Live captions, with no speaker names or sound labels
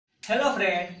Hello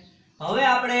friend, હવે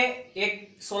આપણે એક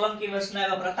સોલંકી વંશના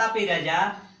એવા પ્રતાપી રાજા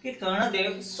કે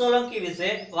કર્ણદેવ સોલંકી વિશે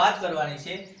વાત કરવાની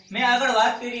છે। મેં આગળ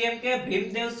વાત કરી એમ કે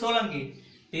ભીમદેવ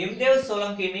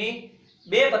સોલંકીની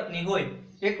બે પત્ની હોય,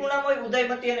 એકનું નામ હોય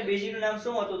ઉદયમતી અને બીજીનું નામ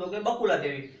શું હતું તો કે બકુલા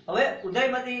દેવી। હવે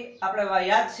ઉદયમતી આપણે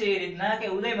યાદ છે એ રીતના કે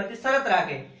ઉદયમતી શરત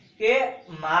રાખે કે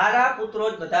મારા પુત્રો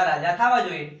જ બધા રાજા થવા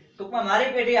જોઈએ, ટૂંકમાં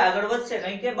મારી પેઢી આગળ વધશે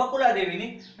નહીં કે બકુલા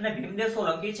દેવીની, અને ભીમદેવ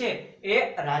સોલંકી છે એ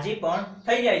રાજી પણ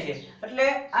થઈ જાય છે। એટલે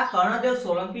આ કર્ણદેવ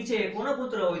સોલંકી છે એ કોનો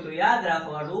પુત્ર હોય તો યાદ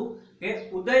રાખવાનું કે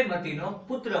ઉદયમતીનો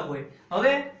પુત્ર હોય।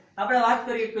 હવે આપણે વાત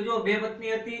કરીએ કે જો બે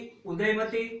પત્ની હતી,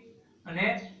 ઉદયમતી અને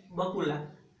બકુલા।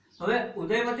 હવે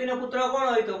ઉદયમતીનો પુત્ર કોણ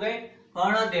હોય તો કે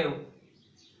કર્ણદેવ,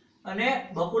 અને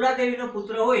બકુલા દેવીનો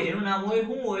પુત્ર હોય જેનું નામ હોય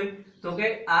શું હોય તો કે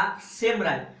આ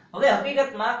સેમરાજ। હવે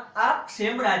હકીકતમાં આ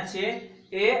સેમરાજ છે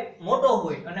એ મોટો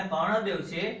હોય અને કર્ણદેવ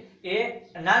છે એ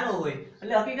નાનો હોય,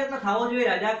 એટલે હકીકતમાં થવો જોઈએ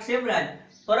રાજા સેમરાજ,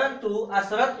 પરંતુ આ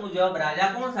શરત મુજબ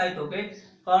રાજા કોણ થાય તો કે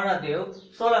કર્ણદેવ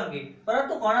સોલંકી।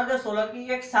 પરંતુ કર્ણદેવ સોલંકી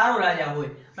એક સારો રાજા હોય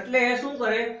એટલે એ શું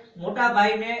કરે, મોટા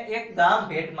ભાઈને એક ગામ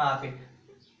ભેટમાં આપે,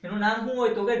 એનું નામ શું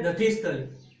હોય તો કે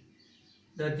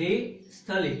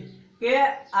દધીસ્થલી, કે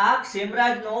આ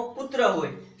સેમરાજનો પુત્ર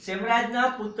હોય, સેમરાજના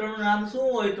પુત્રનું નામ શું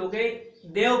હોય તો કે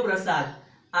દેવપ્રસાદ।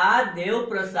 આ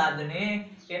દેવપ્રસાદને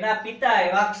એના પિતા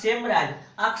એવા સેમરાજ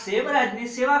આ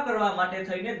સેમરાજની સેવા કરવા માટે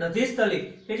થઈને દધીસ્થલી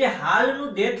કે જે હાલનું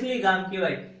દેથલી ગામ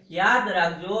કહેવાય, યાદ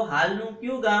રાખજો હાલનું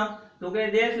કયું ગામ તો કે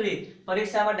દેથલી।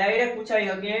 પરીક્ષામાં ડાયરેક્ટ પૂછાઈ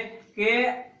શકે કે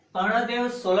કર્ણદેવ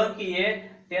સોલંકીએ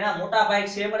તેના મોટા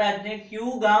ભાઈ સેમરાજને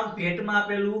કયું ગામ ભેટમાં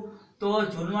આપેલું તો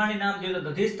જૂનવાણી નામ જોઈએ તો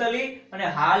દધીસ્થલી અને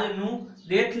હાલનું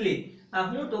દેથલી, આ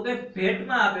શું તો કે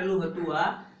ભેટમાં આપેલું હતું આ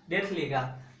દેથલી ગામ।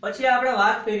 પછી આપણે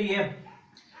વાત કરીએ એમ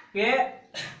કે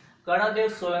કર્ણદેવ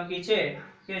સોલંકી છે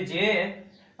કે જે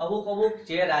અમુક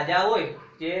જે રાજા હોય,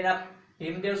 જેના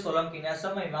ભીમદેવ સોલંકીના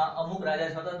સમયમાં અમુક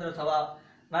રાજા સ્વતંત્ર થવા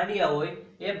માંડ્યા હોય,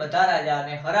 એ બધા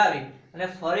રાજાને હરાવી અને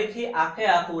ફરીથી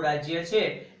આખું રાજ્ય છે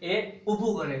એ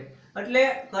ઊભું કરે। એટલે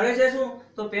કરે છે શું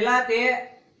તો પહેલા તે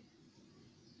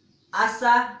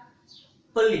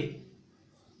આશાપલ્લી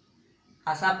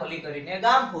કરીને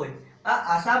ગામ હોય, આ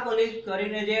આશાપલ્લી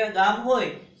કરીને જે ગામ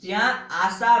હોય ત્યાં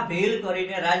આશાભીલ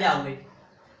કરીને રાજા હોય,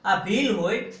 આ ભીલ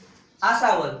હોય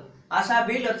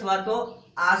આશાભીલ અથવા તો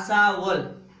આશાવલ,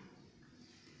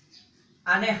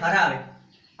 આને હરાવે,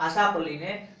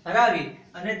 આશાપલ્લીને હરાવી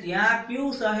અને ત્યાં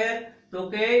કયું શહેર તો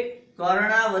કે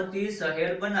કર્ણાવતી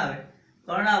શહેર બનાવે,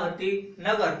 કર્ણાવતી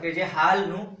નગર કે જે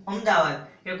હાલનું અમદાવાદ,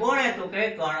 એ કોણે તો કે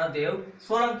કર્ણદેવ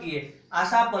સોલંકીએ।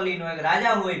 આશાપલ્લીનો એક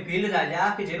રાજા હોય ભીલ રાજા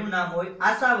કે જેનું નામ હોય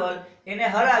આશાવલ, એને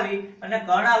હરાવી અને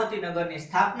કર્ણાવતી નગરની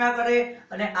સ્થાપના કરે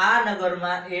અને આ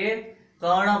નગરમાં એ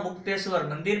કર્ણમુક્તેશ્વર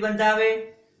મંદિર બંધાવે,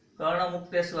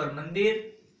 કર્ણમુક્તેશ્વર મંદિર,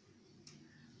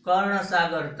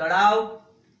 કર્ણસાગર તળાવ,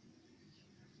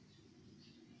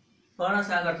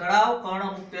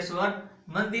 કર્ણમુક્તેશ્વર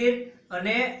મંદિર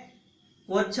અને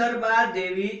કોછરબા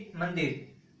દેવી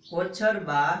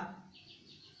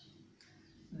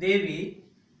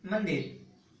મંદિર,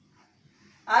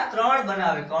 આ ત્રણ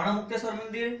બનાવે, કર્ણમુક્તેશ્વર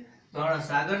મંદિર,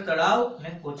 કર્ણસાગર તળાવ અને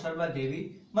કોછરબા દેવી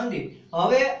મંદિર।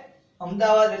 હવે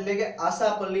અમદાવાદ એટલે કે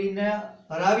આશાપલ્લીને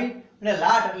હરાવી અને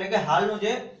લાટ એટલે કે હાલનું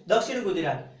જે દક્ષિણ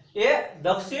ગુજરાત, એ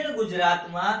દક્ષિણ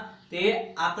ગુજરાતમાં તે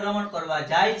આક્રમણ કરવા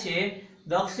જાય છે।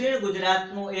 દક્ષિણ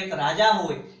ગુજરાતનો એક રાજા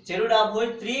હોય જેનું નામ હોય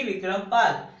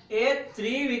ત્રિવિક્રમપાલ, એ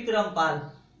ત્રિવિક્રમપાલ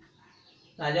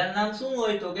રાજાનું નામ શું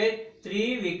હોય તો કે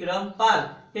ત્રિવિક્રમપાલ,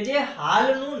 કે જે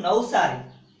હાલનું નવસારી,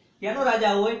 કેનો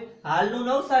રાજા હોય હાલનું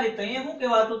નવસારી, તો અહીંયા શું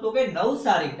કહેવાતું તો કે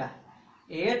નવસારિકા,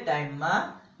 એ ટાઈમમાં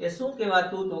એ શું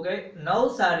કહેવાતું તો કે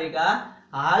નવસારિકા,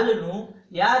 હાલનું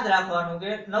યાદ રાખવાનું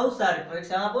કે નવસારી,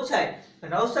 પરીક્ષામાં પૂછાય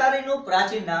નવસારીનું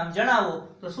પ્રાચીન નામ જણાવો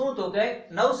તો શું તો કે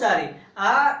નવસારી।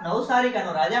 આ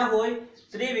નવસારિકાનો રાજા હોય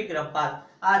ત્રિવિક્રમપાલ,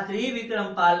 આ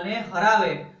ત્રિવિક્રમપાલને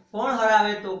હરાવે, કોણ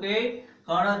હરાવે તો કે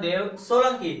કર્ણદેવ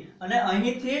સોલંકી, અને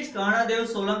અહીંથી જ કર્ણદેવ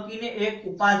સોલંકીને એક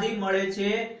ઉપાધિ મળે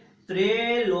છે,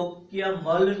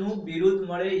 ત્રૈલોક્યમલનું બિરુદ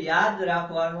મળે, યાદ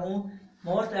રાખવાનું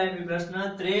મોસ્ટ આઈએમપી પ્રશ્ન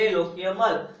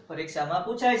ત્રૈલોક્યમલ, પરીક્ષામાં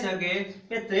પૂછાઈ શકે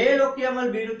કે ત્રૈલોક્યમલ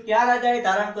બિરુદ કયા રાજાએ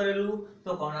ધારણ કરેલું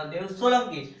તો કર્ણદેવ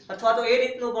સોલંકી, અથવા તો એ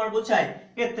રીતનું પણ પૂછાય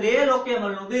કે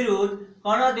ત્રૈલોક્યમલનું બિરુદ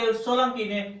કર્ણદેવ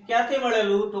સોલંકીને ક્યાંથી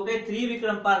મળેલું તો કે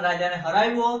ત્રિવિક્રમપાલ રાજાને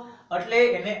હરાવ્યો એટલે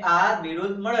એને આ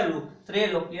બિરુદ મળેલું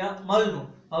ત્રૈલોક્યમલનું।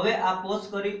 હવે આ પોઝ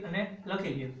કરી અને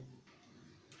લખી લ્યો।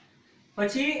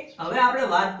 પછી હવે આપણે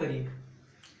વાત કરીએ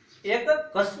એક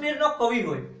કાશ્મીરનો કવિ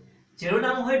હોય જેનું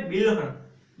નામ હોય બિલ્હણ,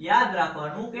 યાદ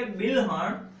રાખવાનું કે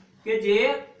બિલ્હણ કે જે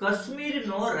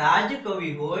કાશ્મીરનો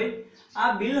રાજકવિ હોય,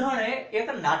 આ બિલ્હણે એક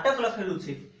નાટક લખેલું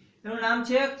છે, એનું નામ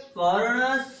છે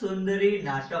કર્ણસુંદરી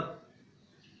નાટક,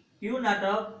 કયું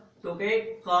નાટક? તો કે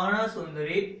કર્ણ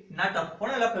સુંદરી નાટક.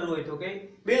 કોણે લખેલું હોય? તો કે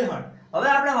બિલ્હણ. હવે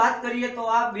આપણે વાત કરીએ તો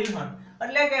આ બિલ્હણ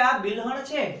એટલે કે આ બિલ્હણ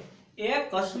છે એ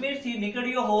કાશ્મીર થી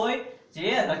નીકળ્યો હોય, જે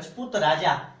રજપૂત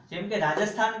રાજા, જેમ કે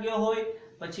રાજસ્થાન ગયો હોય,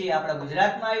 પછી આપણા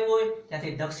ગુજરાતમાં આવ્યો હોય,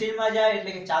 ત્યાંથી દક્ષિણમાં જાય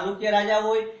એટલે કે ચાલુક્ય રાજા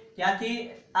હોય, ત્યાંથી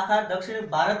આખા દક્ષિણ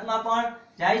ભારતમાં પણ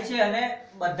જાય છે અને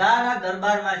બધાના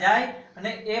દરબારમાં જાય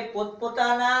અને એ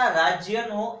પોતપોતાના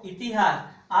રાજ્યનો ઇતિહાસ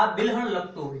આ બિલ્હણ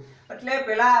લખતો હોય. એટલે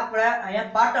પેલા આપણે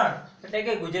અહીંયા પાટણ એટલે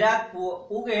કે ગુજરાત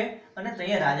ઉગે અને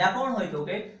ત્યાં રાજા કોણ હોય? તો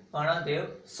કે કર્ણદેવ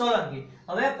સોલંકી.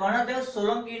 હવે કર્ણદેવ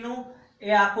સોલંકીનું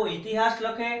એ આખો ઇતિહાસ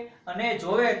લખે અને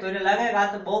જોવે તો એને લાગે કે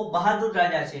આ તો બહુ બહાદુર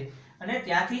રાજા છે. અને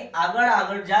ત્યાંથી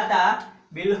આગળ જાતા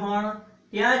બિલ્હણ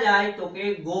ક્યાં જાય? તો કે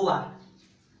ગોવા.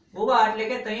 ગોવા એટલે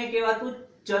કે ત્યાં કહેવાતું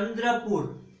ચંદ્રપુર.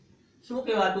 શું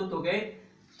કહેવાતું? તો કે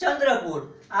ચંદ્રપુર.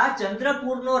 આ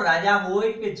ચંદ્રપુરનો રાજા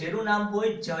હોય કે જેનું નામ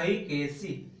હોય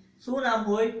જયકેસી. શું નામ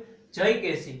હોય?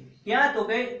 જયકેસી. ક્યાં? તો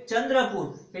કે ચંદ્રપુર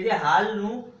કે જે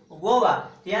હાલનું ગોવા,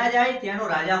 ત્યાં જાય. ત્યાંનો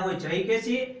રાજા હોય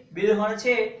જયકેસી. બિલ્હણ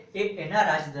છે એ એના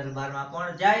રાજ દરબારમાં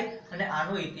પણ જાય અને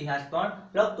આનો ઇતિહાસ પણ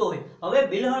લખતો હોય. હવે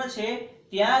બિલ્હણ છે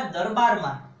ત્યાં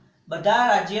દરબારમાં બધા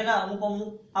રાજ્યના અમુક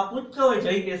આ પૂછતો હોય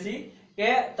જયકેસી કે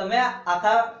તમે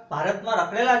આખા ભારતમાં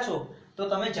રખડેલા છો તો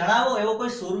તમે જણાવો એવો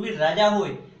કોઈ શૂરવીર રાજા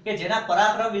હોય કે જેના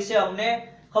પરાક્રમ વિશે અમને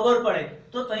ખબર પડે.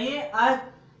 તો અહીં આ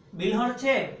બિલ્હણ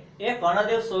છે એ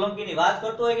કર્ણદેવ સોલંકીની વાત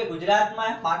કરતો હોય કે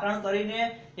ગુજરાતમાં પાટણ કરીને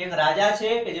એક રાજા છે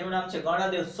કે જેનું નામ છે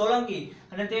કર્ણદેવ સોલંકી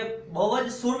અને તે બહુ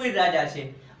જ શૂરવીર રાજા છે.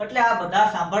 એટલે આ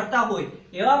બધા સાંભળતા હોય.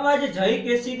 એવામાં જ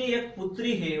જયકેસીની એક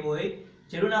પુત્રી હોય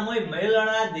જેનું નામ હોય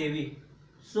મયલણા દેવી.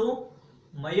 શું?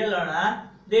 મયલણા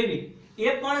દેવી. એ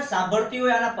પણ સાંભળતી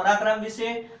હોય આના પરાક્રમ વિશે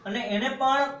અને એને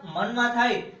પણ મનમાં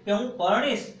થાય કે હું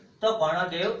પરણીશ તો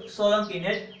કર્ણદેવ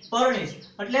સોલંકીને જ પરણીશ.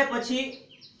 એટલે પછી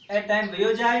એ ટાઈમ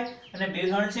વયો જાય અને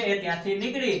બિલ્હણ છે એ ત્યાંથી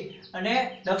નીકળી અને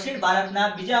દક્ષિણ ભારતના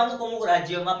બીજા અમુક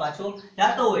રાજ્યોમાં પાછો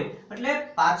જતો હોય. એટલે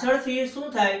પાછળથી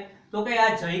શું થાય? તો કે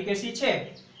આ જયકેસી છે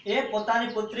એ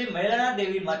પોતાની પુત્રી મયલણા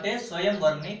દેવી માટે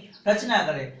સ્વયંવરની રચના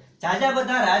કરે. જાજા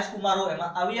બધા રાજકુમારો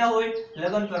એમાં આવ્યા હોય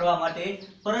લગ્ન કરવા માટે,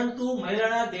 પરંતુ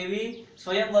મયલણા દેવી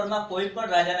સ્વયંવરમાં કોઈ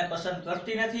પણ રાજાને પસંદ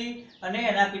કરતી નથી અને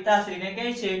એના પિતાશ્રીને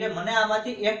કહે છે કે મને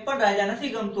આમાંથી એક પણ રાજા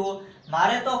નથી ગમતો,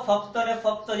 મારે તો ફક્ત ને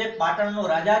ફક્ત જે પાટણનો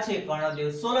રાજા છે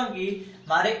કર્ણદેવ સોલંકી,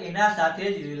 મારે એના સાથે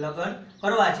જ લગ્ન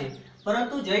કરવા છે.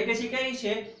 પરંતુ જયકેસી કહે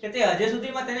છે કે તે હજુ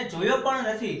સુધીમાં તેને જોયો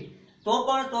પણ નથી, તો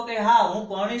પણ તો કે હા હું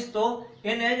પરણીશ તો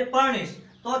એને જ પરણીશ.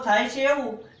 તો થાય છે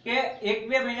એવું કે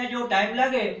 1-2 મહિના જેવો ટાઈમ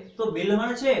લાગે તો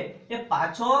બિલ્હણ છે એ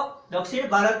પાછો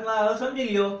દક્ષિણ ભારતમાં આવ્યો. સમજી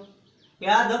લ્યો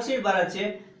કે આ દક્ષિણ ભારત છે,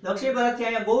 દક્ષિણ ભારતથી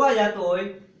અહીંયા ગોવા જતો હોય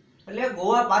એટલે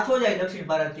ગોવા પાછો જાય દક્ષિણ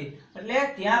ભારતથી. એટલે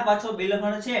ત્યાં પાછો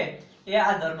બિલ્હણ છે એ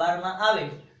આ દરબારમાં આવે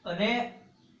અને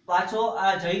પાછો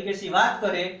આ જયકેસી વાત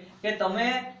કરે કે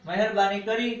તમે મહેરબાની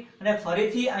કરી અને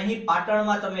ફરીથી અહીં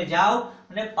પાટણમાં તમે જાઓ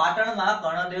અને પાટણમાં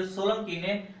કર્ણદેવ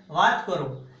સોલંકીને વાત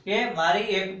કરો કે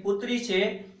મારી એક પુત્રી છે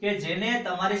કે જેને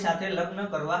તમારી સાથે લગ્ન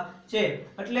કરવા છે.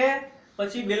 એટલે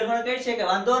પછી બિલ્હણ કહે છે કે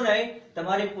વાંધો નહીં,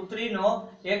 તમારી પુત્રીનો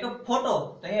એક ફોટો,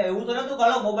 અહીંયા એવું તો નતું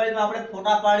કાલો મોબાઈલમાં આપણે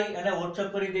ફોટા પાડી અને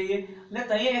વોટ્સઅપ કરી દઈએ, એટલે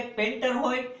ત્યાં એક પેન્ટર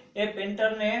હોય, એ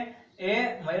પેન્ટરને એ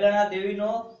મયલણા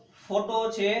દેવીનો ફોટો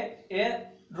છે એ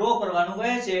ડ્રો કરવાનું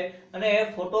કહે છે અને એ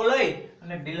ફોટો લઈ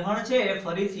અને બિલ્હણ છે એ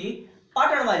ફરીથી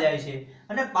પાટણમાં જાય છે.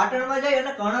 અને પાટણમાં જાય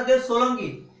અને કર્ણદેવ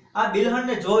સોલંકી આ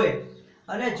બિલ્હણને જોવે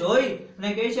અને જોઈ અને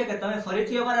કહે છે કે તમે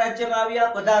ફરીથી અમારા રાજ્યમાં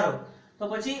આવ્યા, પધારો. તો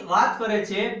પછી વાત કરે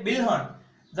છે બિલ્હણ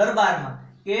દરબારમાં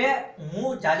કે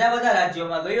હું જાજા બધા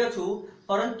રાજ્યોમાં ગયો છું,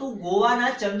 પરંતુ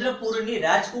ગોવાના ચંદ્રપુરની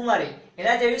રાજકુમારી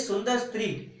એના જેવી સુંદર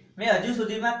સ્ત્રી મેં હજુ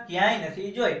સુધીમાં ક્યાંય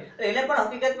નથી જોઈ. એટલે પણ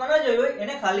હકીકતમાં ન જોઈ હોય,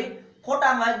 એને ખાલી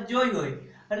ફોટામાં જ જોઈ હોય.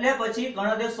 એટલે પછી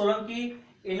કર્ણદેવ સોલંકી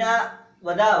એના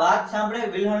બધા વાત સાંભળે,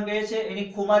 બિલ્હણ કહે છે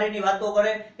એની ખુમારીની વાતો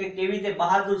કરે કે કેવી રીતે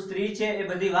બહાદુર સ્ત્રી છે, એ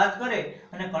બધી વાત કરે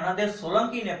અને કર્ણદેવ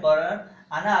સોલંકીને પણ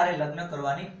આના હારે લગ્ન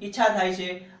કરવાની ઈચ્છા થાય છે.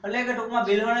 એટલે કે ટૂંકમાં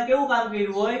બિલ્હણે કેવું કામ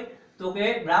કર્યું હોય? તો કે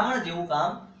બ્રાહ્મણ જેવું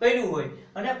કામ કર્યું હોય.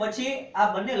 અને પછી આ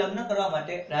બંને લગ્ન કરવા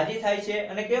માટે રાજી થાય છે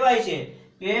અને કહેવાય છે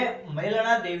કે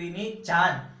મયલણા દેવીની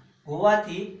જાન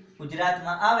ગોવાથી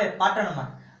ગુજરાતમાં આવે પાટણમાં,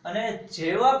 અને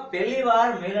જેવા પહેલી વાર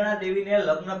મયલણા દેવીને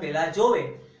લગ્ન પહેલા જોવે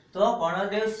તો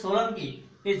કર્ણદેવ સોલંકી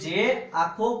કે જે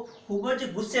આખો ખૂબ જ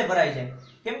ગુસ્સે ભરાઈ જાય,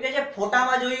 કેમ કે જે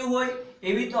ફોટામાં જોયું હોય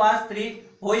એવી તો આ સ્ત્રી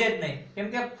હોય જ નહીં. કેમ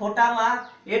કે ફોટામાં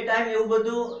એ ટાઈમ એવું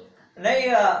બધું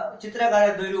નહીં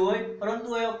ચિત્રકારે દોર્યું હોય,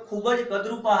 પરંતુ એ ખૂબ જ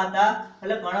કદરૂપા હતા.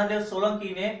 એટલે કર્ણદેવ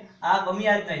સોલંકીને આ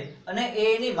ગમ્યા જ નહીં અને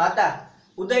એની માતા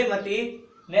ઉદયમતી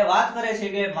ને વાત કરે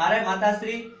છે કે મારે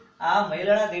માતાશ્રી આ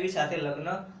મયલણા દેવી સાથે લગ્ન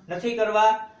નથી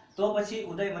કરવા. તો પછી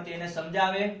ઉદયમતી એને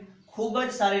સમજાવે, ખૂબ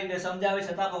જ સારી રીતે સમજાવે,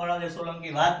 છતાં પણ કર્ણદેવ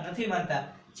સોલંકી વાત નથી માનતા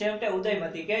છેવટે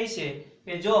ઉદયમતી કહે છે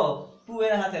કે જો તું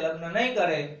એના સાથે લગ્ન નહીં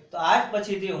કરે તો આજ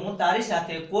પછીથી હું તારી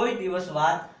સાથે કોઈ દિવસ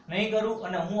વાત નહીં કરું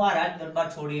અને હું આ રાજ દરબાર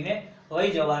છોડીને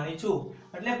વહી જવાની છું.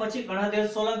 એટલે પછી કર્ણદેવ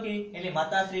સોલંકી એની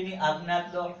માતાશ્રીની આજ્ઞા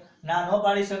તો ના ન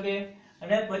પાડી શકે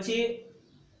અને પછી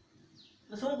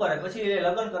શું કરે, પછી એ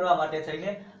લગ્ન કરવા માટે થઈને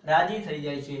રાજી થઈ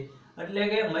જાય છે. એટલે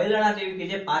કે મૈલણા દેવી કે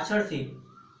જે પાછળથી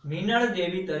મીનળ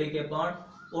દેવી તરીકે પણ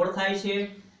ઓળખાય છે.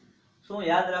 શું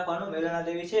યાદ રાખવાનું, મૈલણા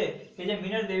દેવી છે કે જે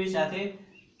મીનળ દેવી સાથે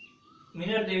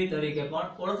મીનળ દેવી તરીકે પણ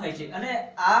ઓળખાય છે. અને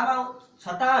આમાં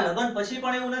છતાં લગ્ન પછી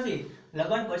પણ એવું નથી,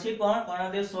 લગ્ન પછી પણ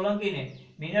કર્ણદેવ સોલંકીને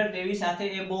મીનળ દેવી સાથે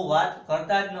એ બહુ વાત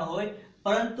કરતા જ ન હોય,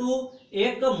 પરંતુ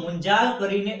એક મુંજાલ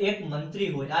કરીને એક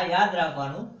મંત્રી હોય, આ યાદ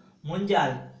રાખવાનું,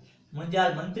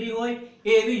 મુંજાલ મંત્રી હોય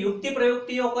એ એવી યુક્તિ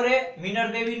પ્રયુક્તિઓ કરે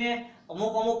મીનળ દેવીને,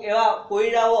 અમુક અમુક એવા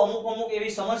કોયડાઓ, અમુક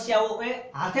એવી સમસ્યાઓ એ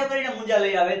હાથે કરીને મુંજા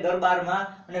લઈ આવે દરબારમાં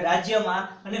અને રાજ્યમાં,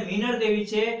 અને મીનળ દેવી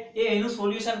છે એ એનું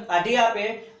સોલ્યુશન કાઢી આપે.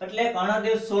 એટલે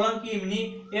કર્ણદેવ સોલંકીની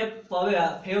એ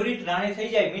ફેવરિટ રાણી થઈ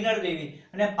જાય મીનળ દેવી.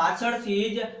 અને પાછળથી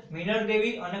જ મીનળ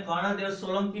દેવી અને કર્ણદેવ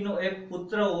સોલંકીનો એક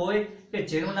પુત્ર હોય કે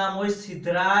જેનું નામ હોય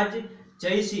સિદ્ધરાજ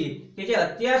જયસિંહ, કે જે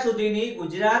અત્યાર સુધીની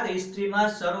ગુજરાત હિસ્ટ્રીમાં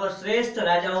સર્વશ્રેષ્ઠ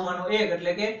રાજાઓમાંનો એક.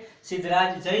 એટલે કે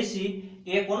સિદ્ધરાજ જયસિંહ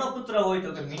એ કોનો પુત્ર હોય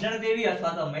તો કે મીનળ દેવી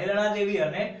અથવા તો મૈલણા દેવી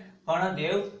અને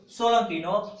કર્ણદેવ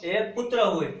સોલંકીનો એ પુત્ર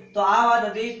હોય. તો આ વાત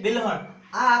હતી બિલહણ.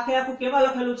 આ આખું કેમાં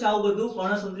લખેલું છે આવું બધું?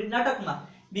 કર્ણસુંદરી નાટકમાં.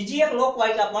 બીજી એક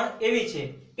લોકવાયકા પણ એવી છે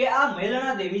કે આ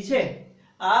મૈલણા દેવી છે,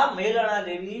 આ મૈલણા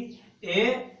દેવી એ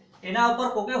એના ઉપર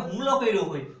કોકે હુમલો કર્યો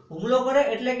હોય, હુમલો કરે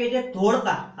એટલે કે જે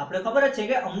ધોળકા, આપણે ખબર જ છે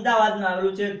કે અમદાવાદમાં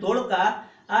આવેલું છે ધોળકા,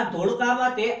 આ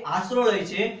ધોળકામાં તે આશરો લે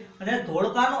છે અને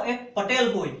ધોળકાનો એક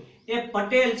પટેલ હોય, એ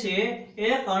પટેલ છે એ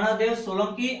કર્ણદેવ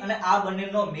સોલંકી અને આ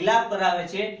બંનેનો મિલાપ કરાવે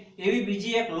છે, એવી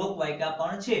બીજી એક લોકવાયકા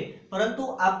પણ છે. પરંતુ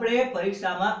આપણે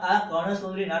પરીક્ષામાં આ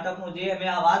કર્ણસુંદરી નાટકનું જે મેં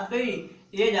આ વાત કરી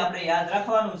એ જ આપણે યાદ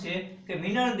રાખવાનું છે કે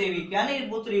મીનળ દેવી ક્યાંની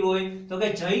પુત્રી હોય તો કે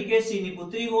જયકેશીની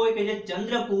પુત્રી હોય, કે જે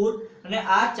ચંદ્રપુર અને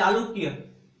આ ચાલુક્ય,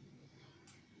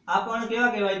 આ પણ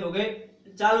કેવા કહેવાય તો કે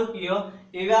ચાલુક્ય,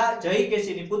 એવા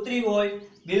જયકેશીની પુત્રી હોય.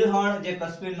 બિલહણ જે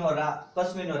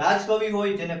કાશ્મીરનો રાજકવિ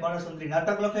હોય જેને કર્ણસુંદરી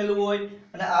નાટક લખેલું હોય,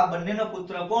 અને આ બંનેનો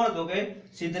પુત્ર કોણ તો કે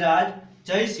સિદ્ધરાજ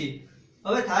જયસિંહ.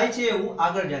 હવે થાય છે એવું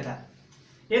આગળ જતા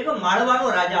એક માળવાનો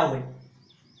રાજા હોય.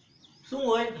 શું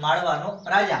હોય? માળવાનો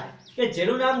રાજા, કે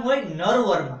જેનું નામ હોય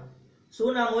નરવર્મા. શું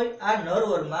નામ હોય? આ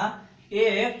નરવર્મા એ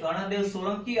કર્ણદેવ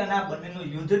સોલંકી અને આ બંનેનું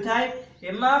યુદ્ધ થાય.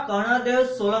 એમાં કર્ણદેવ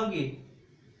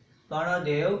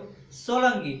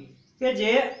સોલંકી કે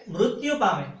જે મૃત્યુ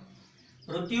પામે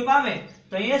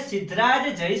તો અહીંયા સિદ્ધરાજ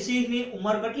જયસિંહની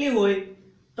ઉંમર કેટલી હોય?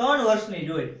 3 વર્ષની જ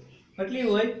હોય. કેટલી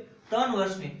હોય? 3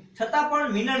 વર્ષની. છતાં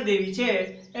પણ મીનળ દેવી છે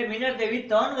એ મીનળ દેવી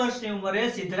 3 વર્ષની ઉંમરે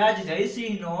સિદ્ધરાજ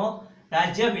જયસિંહનો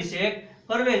રાજ્યાભિષેક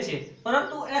કરવે છે.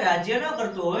 પરંતુ એ રાજ્ય ન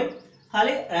કરતો હોય,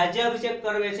 ખાલી રાજ્યાભિષેક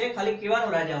કરવે છે, ખાલી કેવાનો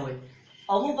રાજા હોય.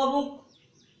 અમુક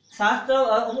શાસ્ત્ર,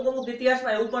 અમુક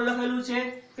ઇતિહાસમાં એવું પણ લખેલું છે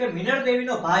કે મીનળ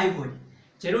દેવીનો ભાઈ હોય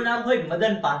જેનું નામ હોય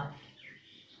મદનપાલ.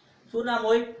 શું નામ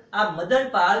હોય? આ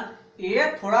મદનપાલ એ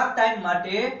થોડા ટાઈમ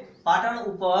માટે પાટણ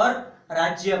ઉપર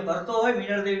રાજ્ય કરતો હોય,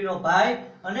 મીનળ દેવીનો ભાઈ.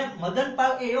 અને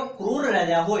મદનપાલ એ એવો ક્રૂર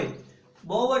રાજા હોય,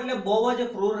 બહુ એટલે બહુ જ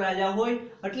ક્રૂર રાજા હોય,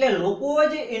 એટલે લોકો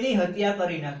જ એની હત્યા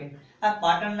કરી નાખે. આ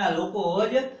પાટણના લોકો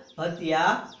જ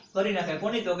હત્યા કરી નાખે.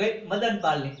 કોની તો કે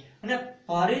મદનપાલની. અને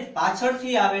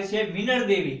પાછળથી આવે છે મીનળ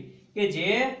દેવી કે જે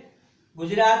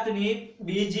ગુજરાતની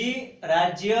બીજી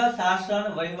રાજ્ય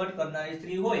શાસન વહીવટ કરનારી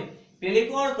સ્ત્રી હોય. પેલી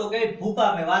કોણ તો કે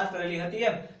ભૂપા, મેં વાત કરેલી હતી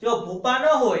એમ. જો ભૂપા ન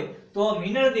હોય તો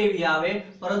મીનળ દેવી આવે,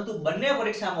 પરંતુ બંને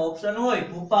પરીક્ષામાં ઓપ્શન હોય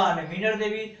ભૂપા અને મીનળ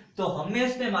દેવી, તો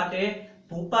હંમેશને માટે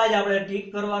ભૂપા જ આપણે ટીક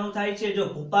કરવાનું થાય છે. જો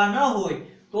ભૂપા ન હોય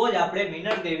તો જ આપણે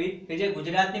મીનળ દેવી કે જે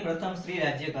ગુજરાતની પ્રથમ સ્ત્રી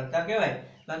રાજ્ય કરતા કહેવાય.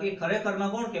 બાકી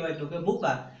ખરેખરમાં કોણ કહેવાય તો કે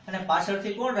ભૂપા. અને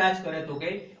પાછળથી કોણ રાજ કરે તો કે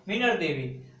મીનળ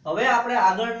દેવી. હવે આપણે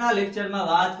આગળના લેક્ચરમાં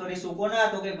વાત કરીશું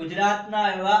કોના તો કે ગુજરાતના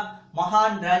એવા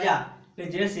મહાન રાજા કે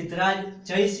જે સિદ્ધરાજ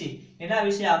જયસિંહ, એના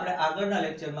વિશે આપણે આગળના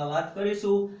લેક્ચરમાં વાત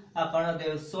કરીશું. આ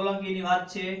કર્ણદેવ સોલંકીની વાત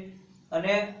છે.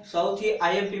 અને સૌથી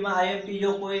આઈએમપી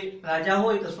જો કોઈ રાજા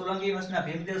હોય તો સોલંકી વંશના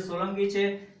ભીમદેવ સોલંકી છે,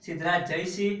 સિદ્ધરાજ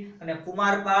જયસિંહ અને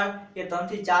કુમારપાળ, એ 3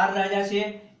 થી 4 રાજા છે.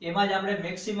 એમાં જ આપણે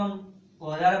મેક્સિમમ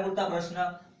વધારે પૂરતા પ્રશ્ન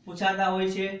પૂછાતા હોય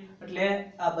છે. એટલે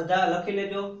આ બધા લખી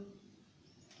લેજો.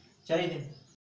 જય હિન્દ.